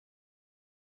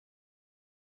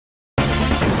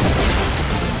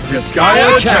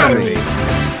Disgaea Academy.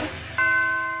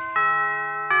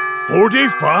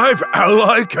 45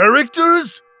 ally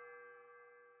characters?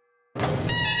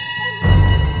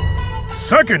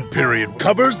 Second period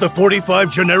covers the 45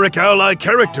 generic ally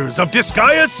characters of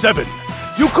Disgaea 7.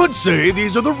 You could say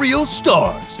these are the real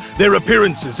stars. Their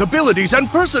appearances, abilities, and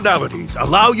personalities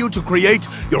allow you to create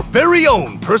your very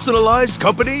own personalized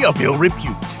company of ill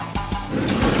repute.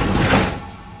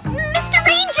 Mr.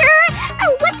 Ranger!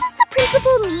 What does the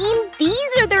principal mean?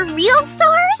 These are the real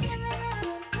stars?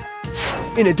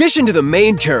 In addition to the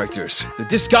main characters, the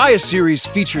Disgaea series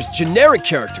features generic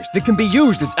characters that can be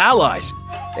used as allies.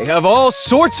 They have all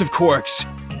sorts of quirks.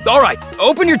 Alright,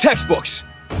 open your textbooks.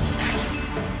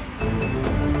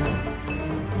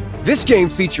 This game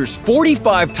features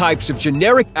 45 types of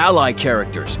generic ally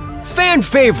characters. Fan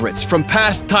favorites from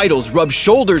past titles rub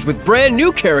shoulders with brand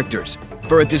new characters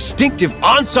for a distinctive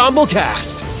ensemble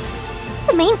cast.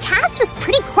 The main cast was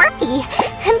pretty quirky,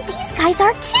 and these guys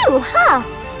are too, huh?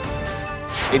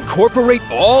 Incorporate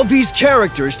all these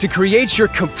characters to create your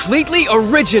completely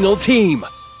original team.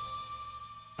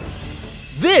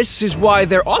 This is why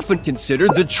they're often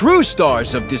considered the true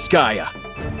stars of Disgaea.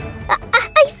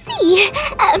 I see,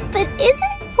 but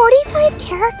isn't 45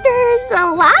 characters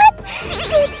a lot?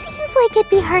 It seems like it'd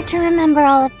be hard to remember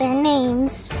all of their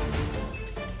names.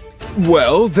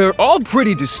 Well, they're all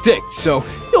pretty distinct, so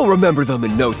you'll remember them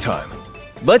in no time.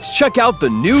 Let's check out the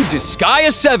new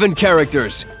Disgaea 7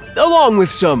 characters, along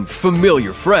with some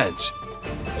familiar friends.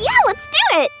 Yeah, let's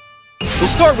do it! We'll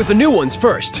start with the new ones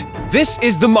first. This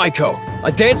is the Maiko,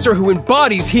 a dancer who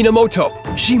embodies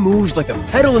Hinamoto. She moves like a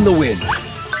petal in the wind.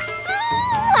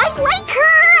 I like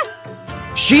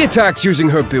her! She attacks using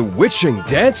her bewitching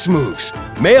dance moves.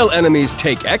 Male enemies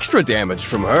take extra damage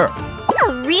from her.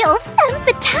 A real femme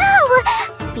fatale!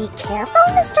 Be careful,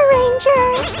 Mr.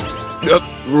 Ranger.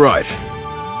 Right.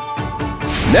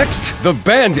 Next, the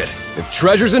Bandit. If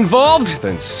treasure's involved,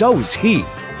 then so is he.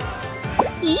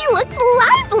 He looks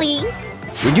lively!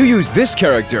 When you use this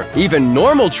character, even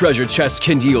normal treasure chests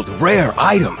can yield rare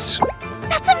items.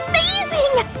 That's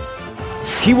amazing!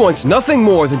 He wants nothing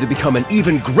more than to become an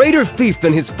even greater thief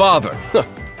than his father.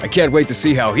 I can't wait to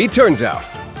see how he turns out.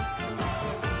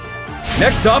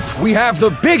 Next up, we have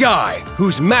the Big Eye,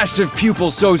 whose massive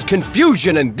pupil sows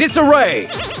confusion and disarray.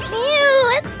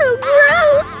 Ew, it's so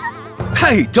gross!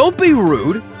 Hey, don't be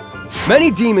rude. Many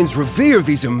demons revere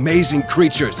these amazing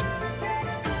creatures.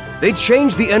 They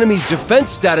change the enemy's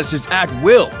defense statuses at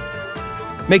will,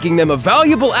 making them a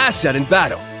valuable asset in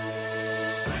battle.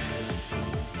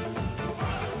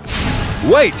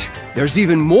 Wait! There's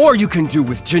even more you can do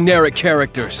with generic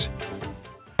characters.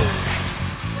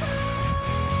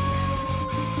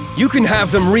 You can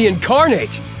have them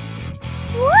reincarnate.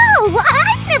 Whoa,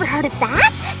 I've never heard of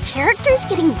that! Characters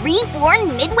getting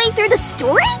reborn midway through the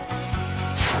story?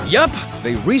 Yup,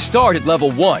 they restart at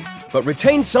level 1, but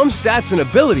retain some stats and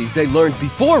abilities they learned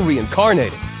before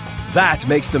reincarnating. That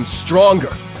makes them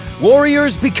stronger.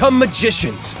 Warriors become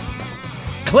magicians.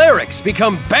 Clerics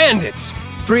become bandits.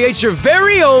 Create your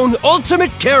very own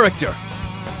ultimate character.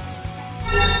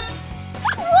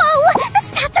 Whoa, the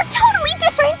stats are totally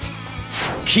different!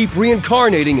 Keep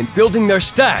reincarnating and building their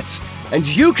stats, and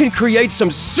you can create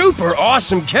some super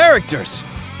awesome characters.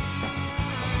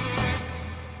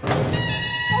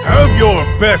 Have your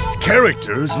best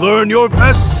characters learn your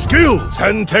best skills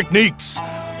and techniques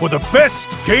for the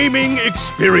best gaming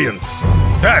experience.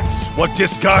 That's what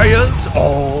Disgaea's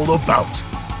all about.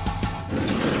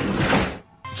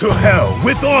 To hell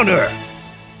with honor!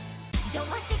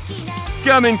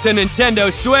 Coming to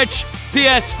Nintendo Switch,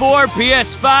 PS4,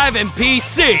 PS5, and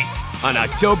PC on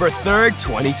October 3rd,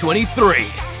 2023.